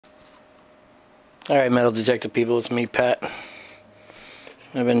Alright, metal detector people, it's me, Pat.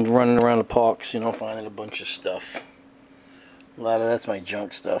 I've been running around the parks, finding a bunch of stuff. A lot of that's my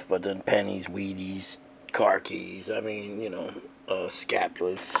junk stuff, but then pennies, Wheaties, car keys, scapulars.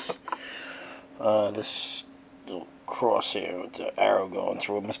 This little cross here with the arrow going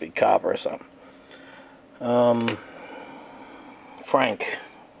through it must be copper or something. Frank,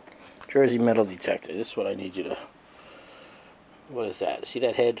 Jersey metal detector. This is what I need you to... What is that? See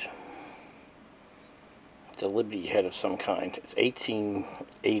that head? It's a Liberty head of some kind. It's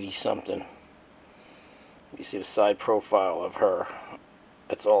 1880 something. You see the side profile of her.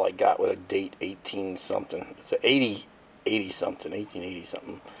 That's all I got with a date, 18 something. It's a 80 something, 1880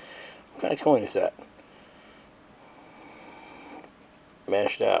 something. What kind of coin is that?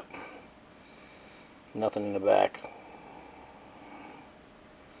 Mashed out. Nothing in the back.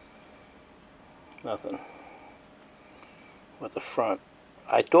 Nothing. At the front.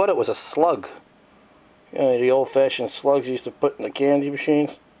 I thought it was a slug. The old-fashioned slugs you used to put in the candy machines.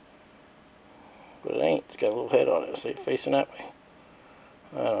 But it ain't. It's got a little head on it. See it facing that way?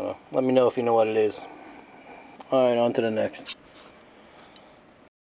 I don't know. Let me know if you know what it is. Alright, on to the next.